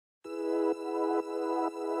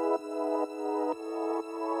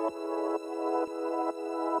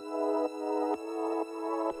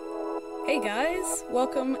Hey guys,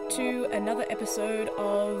 welcome to another episode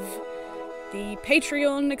of the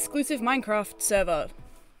Patreon exclusive Minecraft server.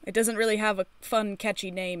 It doesn't really have a fun, catchy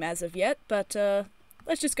name as of yet, but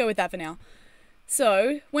let's just go with that for now.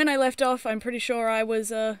 So, when I left off, I'm pretty sure I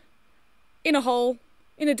was in a hole,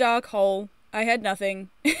 in a dark hole. I had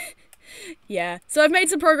nothing. Yeah, so I've made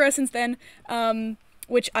some progress since then,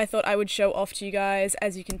 which I thought I would show off to you guys.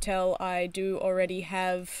 As you can tell, I do already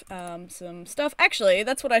have some stuff. Actually,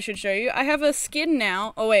 that's what I should show you. I have a skin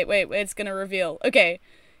now. Oh, wait, it's gonna reveal. Okay,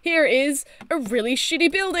 here is a really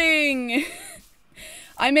shitty building!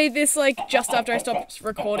 I made this, like, just after I stopped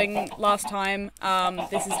recording last time.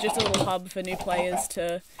 This is just a little hub for new players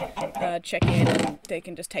to check in, and they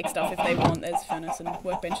can just take stuff if they want. There's furnace and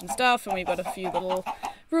workbench and stuff, and we've got a few little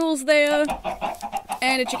rules there,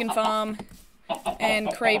 and a chicken farm. And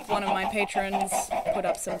Crepe, one of my patrons, put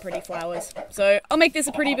up some pretty flowers. So I'll make this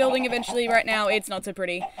a pretty building eventually. Right now it's not so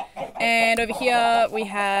pretty. And over here we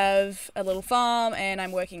have a little farm, and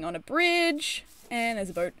I'm working on a bridge, and there's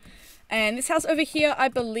a boat. And this house over here, I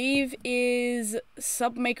believe, is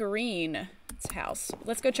Submakerina's house.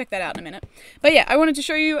 Let's go check that out in a minute. But yeah, I wanted to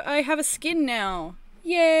show you I have a skin now.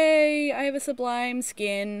 Yay! I have a Sublime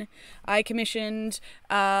skin. I commissioned,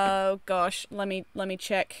 gosh, let me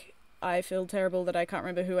check. I feel terrible that I can't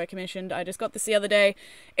remember who I commissioned. I just got this the other day.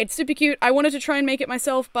 It's super cute. I wanted to try and make it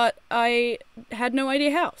myself, but I had no idea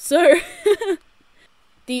how, so...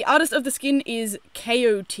 The artist of the skin is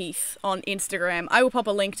KO Teeth on Instagram. I will pop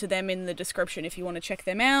a link to them in the description if you want to check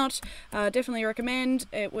them out. Definitely recommend.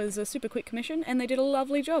 It was a super quick commission, and they did a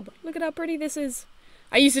lovely job. Look at how pretty this is.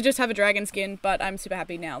 I used to just have a dragon skin, but I'm super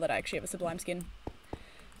happy now that I actually have a Sublime skin.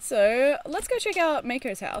 So, let's go check out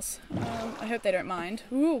Mako's house. I hope they don't mind.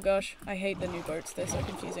 Ooh, gosh. I hate the new boats. They're so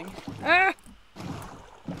confusing. Ah!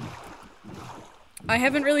 I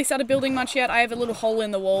haven't really started building much yet. I have a little hole in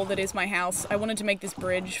the wall that is my house. I wanted to make this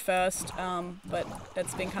bridge first, but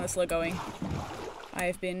that's been kind of slow going.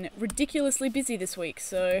 I've been ridiculously busy this week,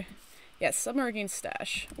 so... Yes, submarine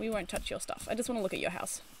stash. We won't touch your stuff. I just want to look at your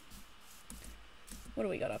house. What do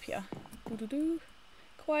we got up here? Doo-doo-doo.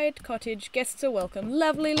 Quiet cottage. Guests are welcome.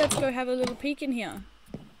 Lovely. Let's go have a little peek in here.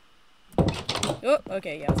 Oh,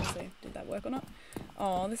 okay. Yeah, I was gonna say, did that work or not?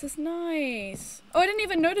 Oh, this is nice. Oh, I didn't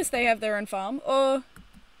even notice they have their own farm. Or,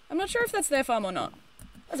 I'm not sure if that's their farm or not.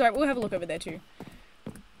 That's alright. We'll have a look over there too.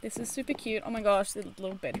 This is super cute. Oh my gosh, the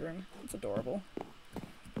little bedroom. It's adorable.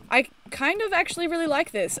 I kind of actually really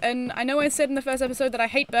like this. And I know I said in the first episode that I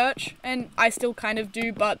hate birch. And I still kind of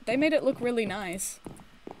do, but they made it look really nice.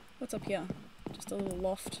 What's up here? Just a little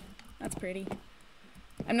loft. That's pretty.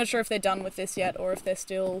 I'm not sure if they're done with this yet or if they're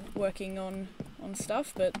still working on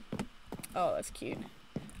stuff, but... Oh, that's cute.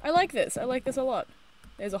 I like this. I like this a lot.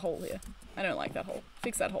 There's a hole here. I don't like that hole.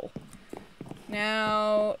 Fix that hole.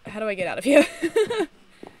 Now, how do I get out of here?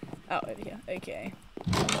 Oh, over here. Okay.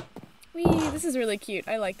 Whee! This is really cute.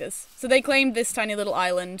 I like this. So they claimed this tiny little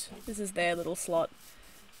island. This is their little slot.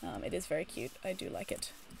 It is very cute. I do like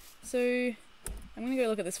it. So... I'm gonna go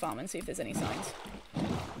look at this farm and see if there's any signs.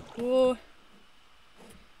 Whoa.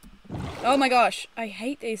 Oh my gosh, I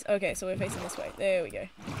hate these. Okay, so we're facing this way. There we go.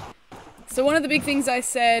 So one of the big things I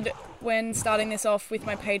said when starting this off with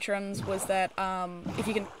my patrons was that if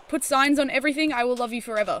you can put signs on everything, I will love you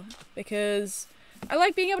forever. Because I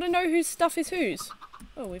like being able to know whose stuff is whose.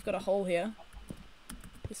 Oh, we've got a hole here.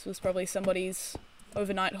 This was probably somebody's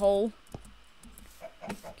overnight hole.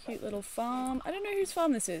 Cute little farm. I don't know whose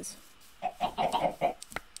farm this is.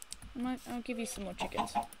 I'll give you some more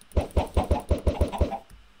chickens.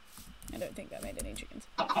 I don't think that made any chickens.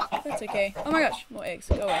 That's okay. Oh my gosh, more eggs.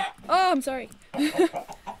 Go away. Oh, I'm sorry.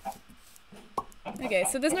 Okay,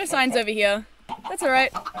 so there's no signs over here. That's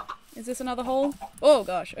alright. Is this another hole? Oh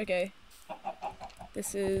gosh, okay.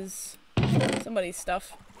 This is somebody's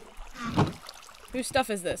stuff. Whose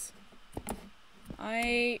stuff is this?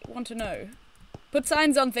 I want to know. Put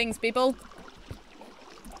signs on things, people.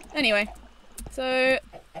 Anyway, so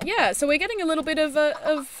yeah, so we're getting a little bit of a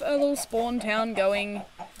little spawn town going.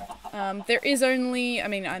 There is only, I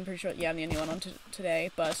mean, I'm pretty sure, yeah, I'm the only one on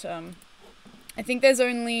today, but I think there's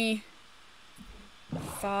only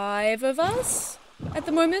 5 of us at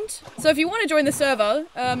the moment. So if you want to join the server,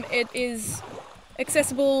 it is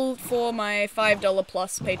accessible for my $5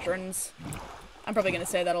 plus patrons. I'm probably going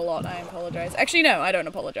to say that a lot, I apologize. Actually, no, I don't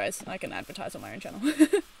apologize. I can advertise on my own channel.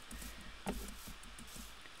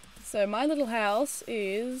 So my little house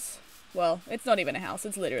is, well, it's not even a house,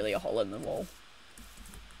 it's literally a hole in the wall.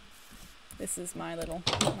 This is my little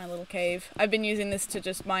cave. I've been using this to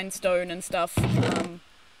just mine stone and stuff.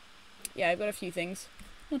 Yeah, I've got a few things.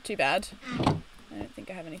 Not too bad. I don't think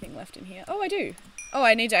I have anything left in here. Oh, I do! Oh,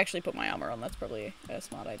 I need to actually put my armor on. That's probably a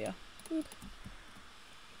smart idea. Boop.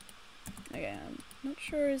 Okay, I'm not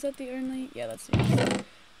sure. Is that the only... Yeah, that's the only...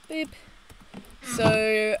 Beep.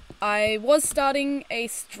 So, I was starting a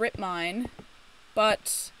strip mine,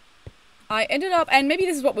 but I ended up... And maybe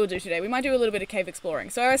this is what we'll do today. We might do a little bit of cave exploring.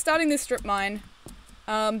 So, I was starting this strip mine,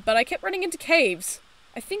 but I kept running into caves.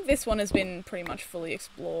 I think this one has been pretty much fully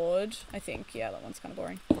explored. I think, yeah, that one's kind of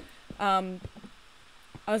boring.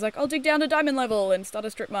 I was like, I'll dig down to diamond level and start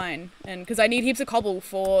a strip mine. And because I need heaps of cobble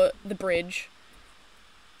for the bridge.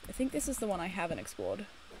 I think this is the one I haven't explored.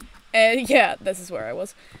 Yeah, this is where I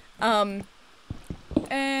was. And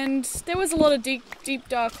there was a lot of deep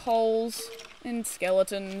dark holes and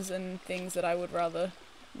skeletons and things that I would rather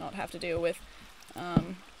not have to deal with.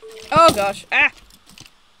 Oh gosh, ah!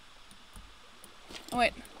 Oh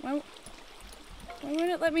wait, why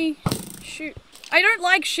won't it let me shoot? I don't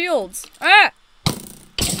like shields! Ah!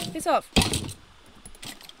 Piss off.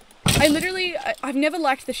 I've never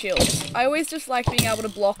liked the shields. I always just like being able to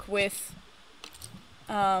block with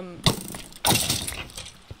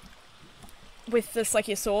this, like,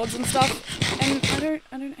 your swords and stuff. And I don't,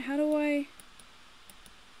 how do I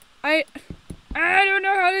don't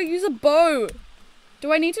know how to use a bow!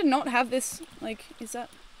 Do I need to not have this, like, is that...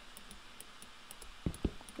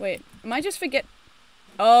 Wait, am I just forget...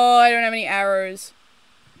 Oh, I don't have any arrows.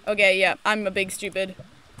 Okay, yeah, I'm a big stupid.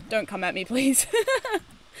 Don't come at me, please.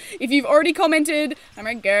 If you've already commented, oh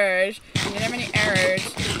my gosh, you don't have any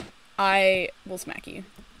arrows, I will smack you.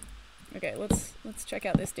 Okay, let's check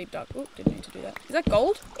out this deep dark... Oh, didn't need to do that. Is that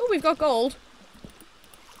gold? Oh, we've got gold.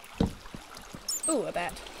 Oh, a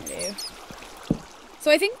bat. Hello.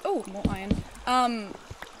 So I think... Oh, more iron.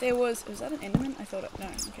 There was... Was that an enderman? I thought it... No,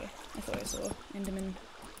 okay. I thought I saw enderman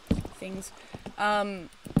things. I'm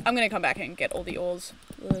gonna come back and get all the ores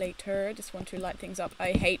later. I just want to light things up.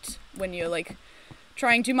 I hate when you're, like,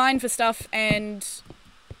 trying to mine for stuff and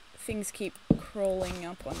things keep crawling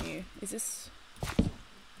up on you. Is this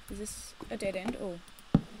a dead end? Oh.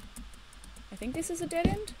 I think this is a dead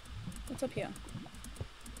end? What's up here?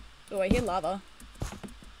 Oh, I hear lava.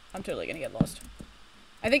 I'm totally gonna get lost.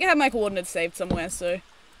 I think I have my coordinates saved somewhere, so...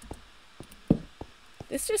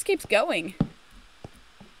 This just keeps going.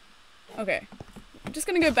 Okay. I'm just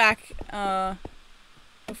gonna go back,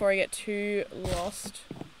 before I get too lost.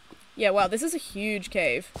 Yeah, wow, this is a huge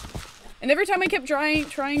cave. And every time I kept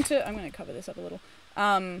trying to... I'm gonna cover this up a little.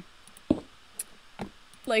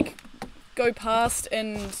 Like, go past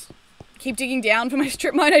and keep digging down for my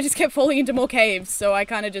strip mine, I just kept falling into more caves. So I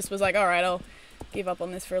kind of just was like, alright, I'll give up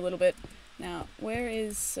on this for a little bit. Now, where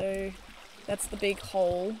is... So, that's the big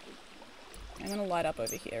hole. I'm gonna light up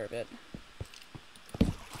over here a bit.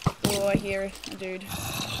 Oh, I hear a dude.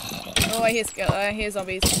 Oh, I hear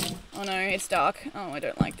zombies. Oh no, it's dark. Oh, I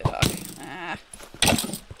don't like the dark. Ah.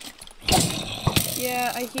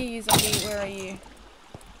 Yeah, I hear you, zombie. Where are you?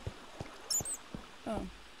 Oh.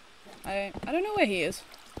 I don't know where he is.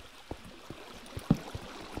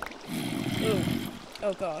 Ooh.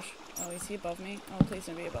 Oh gosh. Oh, is he above me? Oh, please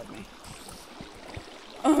don't be above me.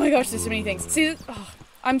 Oh my gosh, there's so many things. See, oh,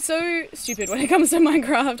 I'm so stupid when it comes to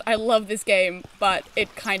Minecraft. I love this game, but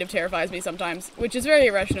it kind of terrifies me sometimes, which is very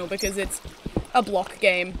irrational because it's a block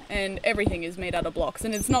game and everything is made out of blocks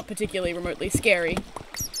and it's not particularly remotely scary.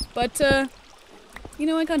 But, you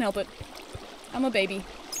know, I can't help it. I'm a baby.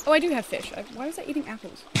 Oh, I do have fish. Why was I eating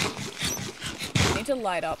apples? I need to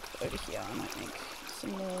light up over here. I might make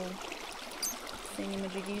some more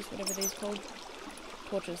thingamajiggies, whatever these are called.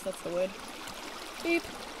 Torches, that's the word. Beep.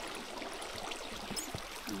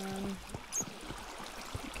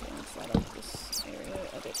 Okay, let's light up this area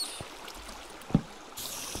a bit.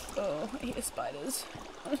 Oh, I hear spiders.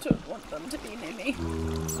 I don't want them to be near me.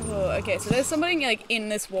 Oh, okay, so there's something, like, in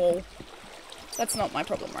this wall. That's not my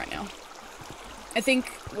problem right now. I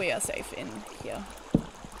think we are safe in here.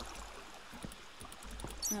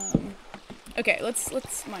 Okay, let's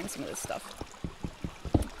mine some of this stuff.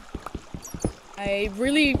 I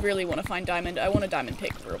really, really want to find diamond. I want a diamond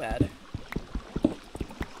pick real bad.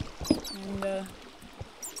 And, I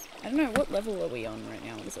don't know, what level are we on right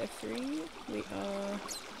now? Is it like 3? We are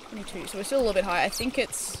 22, so we're still a little bit high. I think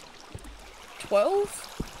it's 12?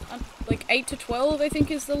 Like 8 to 12, I think,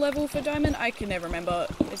 is the level for diamond. I can never remember.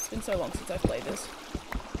 It's been so long since I've played this.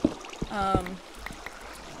 But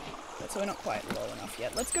so we're not quite low enough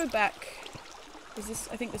yet. Let's go back. Is this...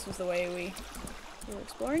 I think this was the way we were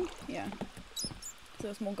exploring? Yeah. So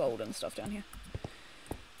there's more gold and stuff down here.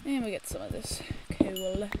 And we get some of this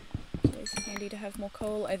coal. It's always handy to have more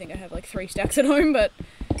coal. I think I have like 3 stacks at home, but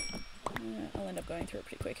I'll end up going through it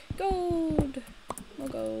pretty quick. Gold! More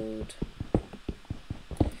gold.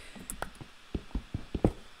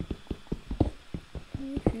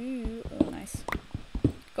 Woohoo. Oh, nice.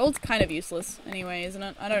 Gold's kind of useless anyway, isn't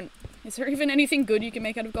it? Is there even anything good you can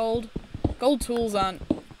make out of gold? Gold tools aren't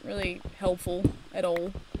really helpful at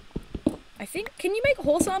all. I think, can you make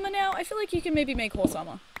horse armor now? I feel like you can maybe make horse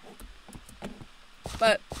armor.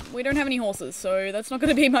 But we don't have any horses, so that's not going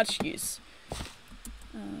to be much use.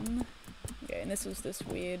 Okay, and this was this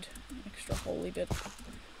weird extra holy bit.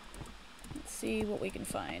 Let's see what we can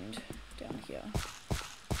find down here.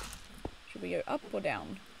 Should we go up or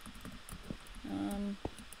down?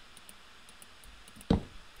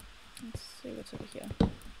 Let's see what's over here.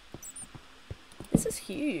 This is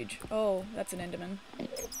huge. Oh, that's an enderman.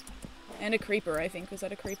 And a creeper, I think. Was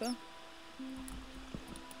that a creeper?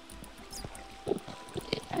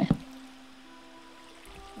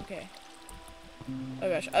 Okay. Oh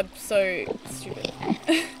gosh, I'm so stupid.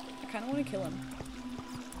 I kind of want to kill him.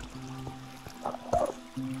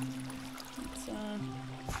 Let's,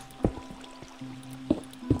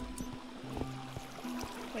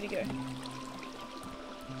 where'd he go?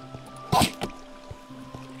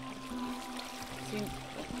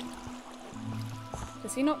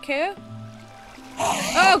 Does he not care?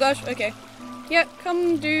 Oh gosh, okay. Yeah,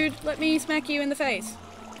 come dude, let me smack you in the face.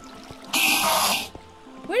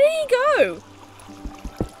 Where did he go?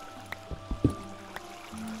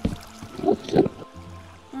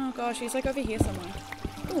 Oh gosh, he's like over here somewhere.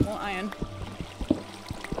 Oh, more iron.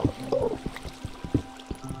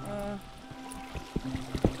 I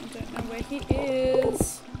don't know where he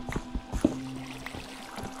is.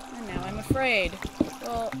 And now I'm afraid.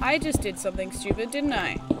 Well, I just did something stupid, didn't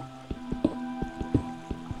I?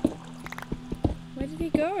 Where did he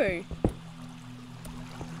go?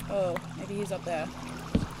 Oh, maybe he's up there.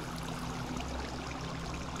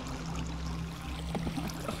 Oh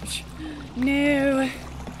gosh. No!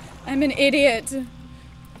 I'm an idiot!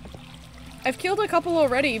 I've killed a couple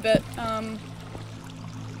already, but,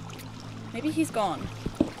 maybe he's gone.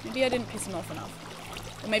 Maybe I didn't piss him off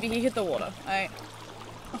enough. Or maybe he hit the water. Oh,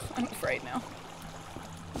 I'm afraid now.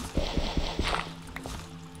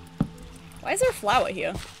 Why is there a flower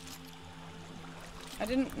here? I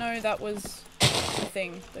didn't know that was a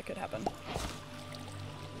thing that could happen.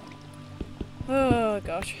 Oh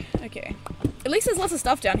gosh. Okay. At least there's lots of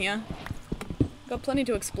stuff down here. Got plenty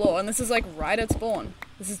to explore, and this is like right at spawn.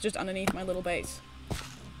 This is just underneath my little base.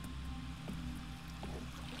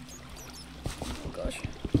 Oh gosh.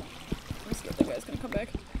 I'm scared the guy's gonna come back.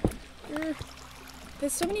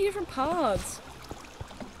 There's so many different paths.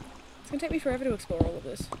 It's gonna take me forever to explore all of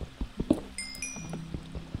this.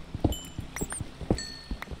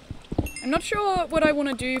 I'm not sure what I want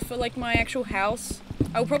to do for like my actual house.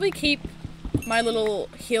 I'll probably keep my little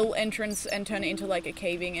hill entrance and turn it into like a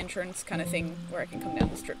caving entrance kind of thing where I can come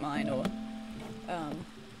down the strip mine or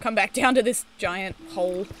come back down to this giant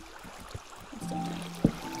hole.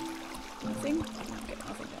 Nothing? Okay,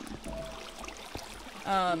 nothing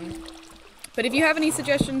down there. But if you have any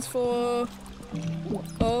suggestions for...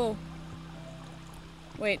 Oh.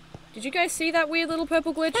 Wait, did you guys see that weird little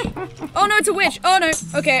purple glitch? Oh no, it's a witch! Oh no!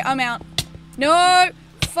 Okay, I'm out. No!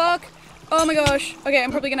 Fuck! Oh my gosh. Okay,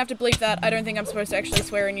 I'm probably gonna have to bleep that. I don't think I'm supposed to actually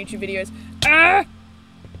swear in YouTube videos. Ah!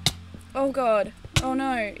 Oh god. Oh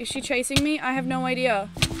no. Is she chasing me? I have no idea.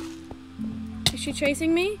 Is she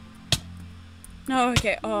chasing me? No,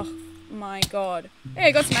 okay. Oh my god. Hey,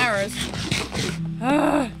 I got some arrows.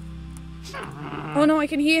 Ah! Oh no, I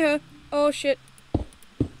can hear her. Oh shit.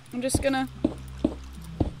 I'm just gonna...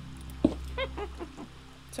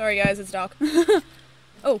 Sorry guys, it's dark.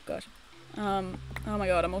 Oh gosh. Oh my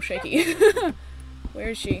god, I'm all shaky.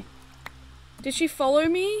 Where is she? Did she follow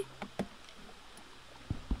me?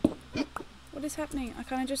 What is happening? I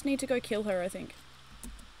kinda just need to go kill her, I think.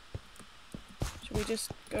 Should we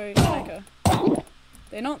just go smack her?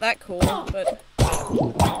 They're not that cool, but...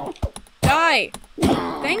 Die!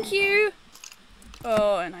 Thank you!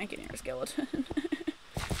 Oh, and I can hear a skeleton.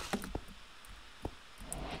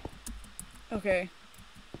 Okay.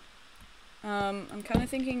 I'm kinda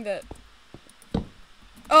thinking that...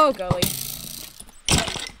 Oh, golly.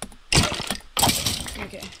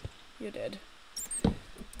 Okay, you're dead.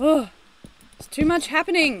 Oh, there's too much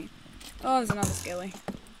happening! Oh, there's another skelly.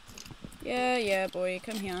 Yeah, boy,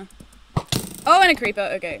 come here. Oh, and a creeper.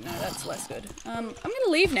 Okay, no, that's less good. I'm gonna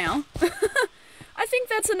leave now. I think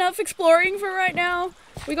that's enough exploring for right now.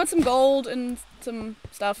 We got some gold and some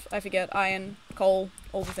stuff. I forget. Iron, coal,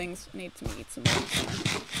 all the things. I need to eat some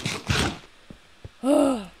more.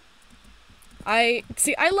 Oh. I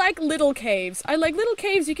like little caves. I like little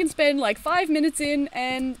caves you can spend like 5 minutes in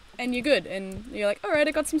and you're good. And you're like, alright,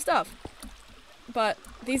 I got some stuff. But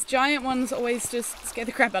these giant ones always just scare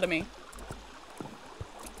the crap out of me.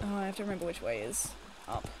 Oh, I have to remember which way is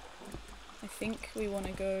up. I think we want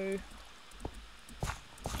to go...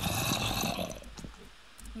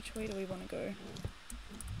 Which way do we want to go?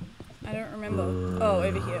 I don't remember. Oh,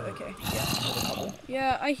 over here. Okay. Yeah.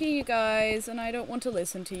 Yeah, I hear you guys, and I don't want to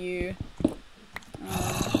listen to you.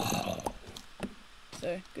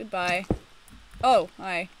 So, goodbye. Oh,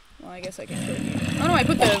 hi. Well, I guess I can kill you. Oh no, I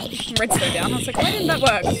put the redstone down. I was like, why didn't that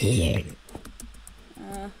work?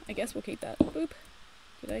 I guess we'll keep that. Boop.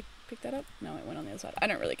 Did I pick that up? No, it went on the other side. I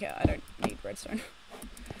don't really care. I don't need redstone.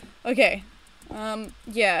 Okay.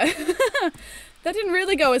 Yeah. That didn't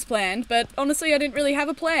really go as planned, but honestly I didn't really have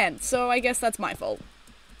a plan, so I guess that's my fault.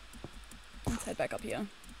 Let's head back up here.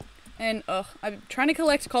 And, I'm trying to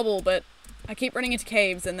collect cobble, but I keep running into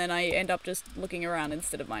caves and then I end up just looking around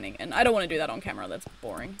instead of mining. And I don't want to do that on camera, that's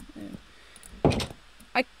boring. Yeah.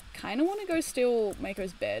 I kind of want to go steal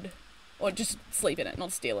Mako's bed. Or just sleep in it,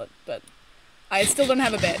 not steal it, but I still don't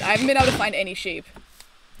have a bed. I haven't been able to find any sheep.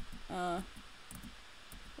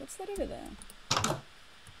 What's that over there?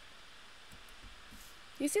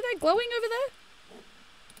 You see that glowing over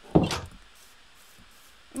there?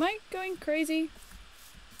 Am I going crazy?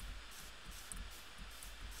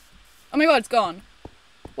 Oh my god, it's gone.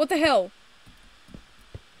 What the hell?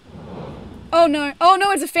 Oh no. Oh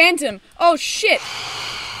no, it's a phantom. Oh shit.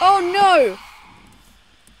 Oh no.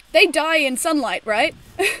 They die in sunlight, right?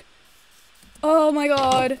 Oh my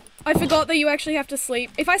god. I forgot that you actually have to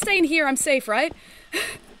sleep. If I stay in here, I'm safe, right?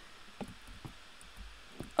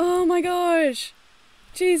 Oh my gosh.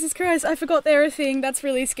 Jesus Christ, I forgot they're a thing. That's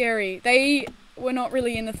really scary. They were not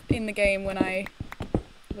really in the game when I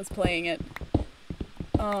was playing it.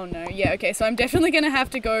 Oh no. Yeah, okay, so I'm definitely gonna have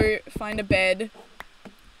to go find a bed.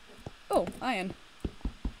 Oh, iron.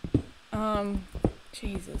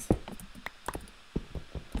 Jesus.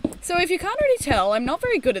 So if you can't already tell, I'm not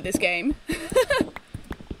very good at this game.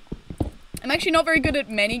 I'm actually not very good at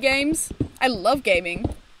many games. I love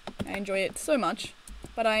gaming. I enjoy it so much.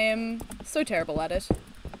 But I am so terrible at it.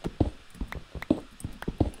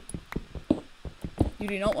 You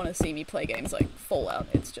do not want to see me play games like Fallout.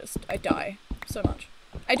 It's just, I die so much.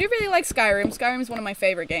 I do really like Skyrim. Skyrim's one of my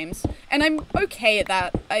favourite games. And I'm okay at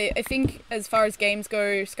that. I think as far as games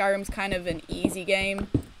go, Skyrim's kind of an easy game.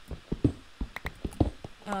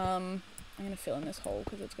 I'm gonna fill in this hole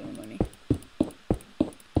because it's gonna annoy me.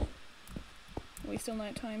 Are we still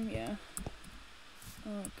nighttime? Yeah.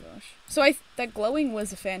 Oh gosh. So that glowing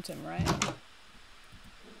was a phantom, right?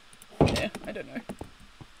 Yeah, I don't know.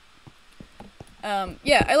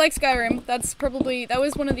 Yeah, I like Skyrim. That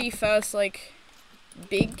was one of the first, like,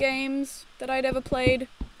 big games that I'd ever played.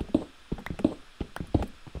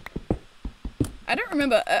 I don't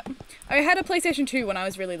remember, I had a PlayStation 2 when I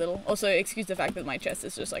was really little. Also, excuse the fact that my chest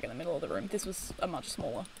is just, like, in the middle of the room. This was a much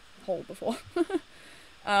smaller hole before.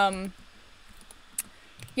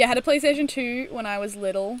 Yeah, I had a PlayStation 2 when I was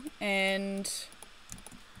little, and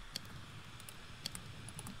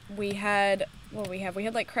we had, what did we have? We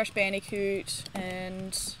had, like, Crash Bandicoot,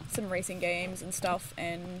 and some racing games and stuff,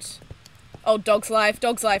 and, oh, Dog's Life.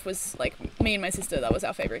 Dog's Life was, like, me and my sister, that was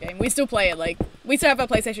our favourite game. We still play it, like, we still have our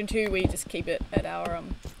PlayStation 2, we just keep it at our,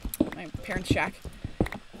 my parents' shack,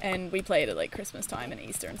 and we play it at, like, Christmas time and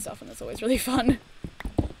Easter and stuff, and it's always really fun.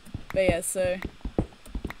 But yeah, so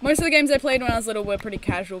most of the games I played when I was little were pretty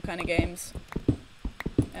casual kind of games.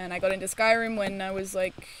 And I got into Skyrim when I was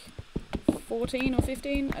like 14 or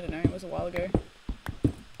 15. I don't know, it was a while ago.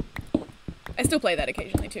 I still play that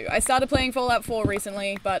occasionally too. I started playing Fallout 4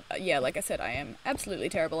 recently, but yeah, like I said, I am absolutely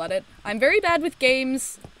terrible at it. I'm very bad with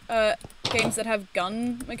games that have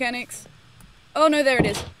gun mechanics. Oh no, there it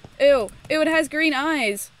is. Ew. Ew, it has green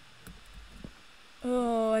eyes.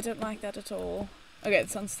 Oh, I don't like that at all. Okay, the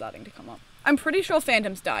sun's starting to come up. I'm pretty sure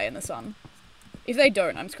phantoms die in the sun. If they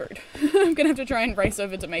don't, I'm screwed. I'm gonna have to try and race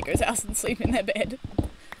over to Mako's house and sleep in their bed.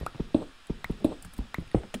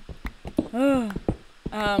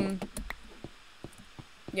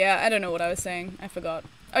 Yeah, I don't know what I was saying. I forgot.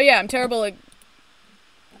 Oh yeah, I'm terrible at...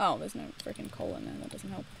 Oh, there's no freaking coal in there. That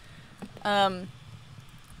doesn't help.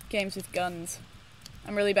 Games with guns.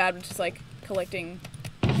 I'm really bad with just, like, collecting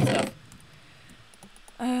stuff.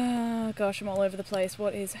 Gosh, I'm all over the place.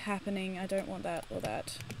 What is happening? I don't want that or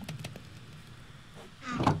that.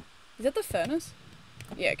 Is that the furnace?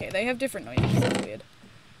 Yeah, okay, they have different noises. That's weird.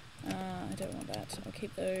 I don't want that. I'll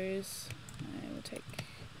keep those. I will take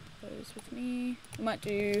those with me. I might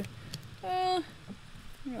do, we're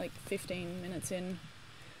like 15 minutes in.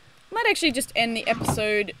 I might actually just end the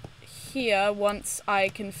episode here once I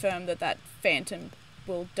confirm that that phantom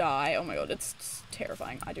will die. Oh my god, it's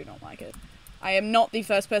terrifying. I do not like it. I am not the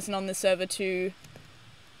first person on this server to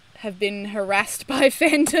have been harassed by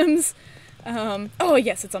phantoms. Oh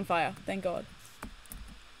yes, it's on fire. Thank God.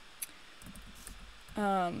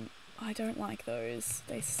 I don't like those.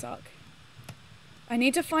 They suck. I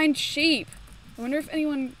need to find sheep. I wonder if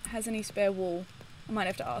anyone has any spare wool. I might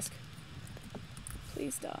have to ask.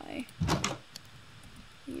 Please die. Are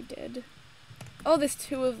you dead? Oh, there's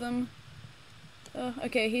 2 of them. Oh,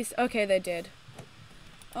 okay, okay, they're dead.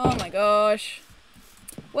 Oh my gosh.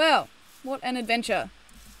 Well, what an adventure.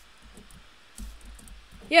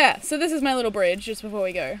 Yeah, so this is my little bridge, just before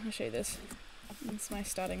we go. I'll show you this. It's my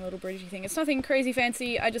starting little bridgey thing. It's nothing crazy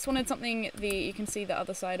fancy. I just wanted something you can see the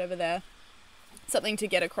other side over there. Something to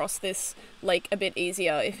get across this lake a bit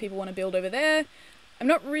easier if people want to build over there. I'm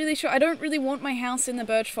not really sure. I don't really want my house in the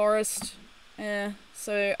birch forest.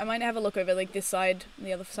 So I might have a look over like this side,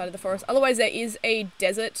 the other side of the forest. Otherwise there is a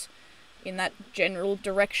desert in that general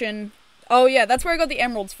direction. Oh yeah, that's where I got the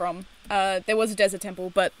emeralds from. There was a desert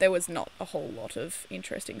temple, but there was not a whole lot of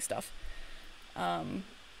interesting stuff. But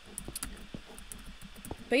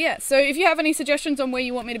yeah, so if you have any suggestions on where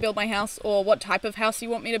you want me to build my house, or what type of house you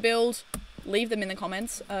want me to build, leave them in the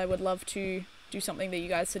comments. I would love to do something that you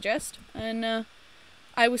guys suggest. And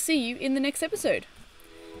I will see you in the next episode.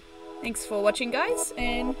 Thanks for watching, guys,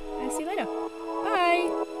 and I'll see you later.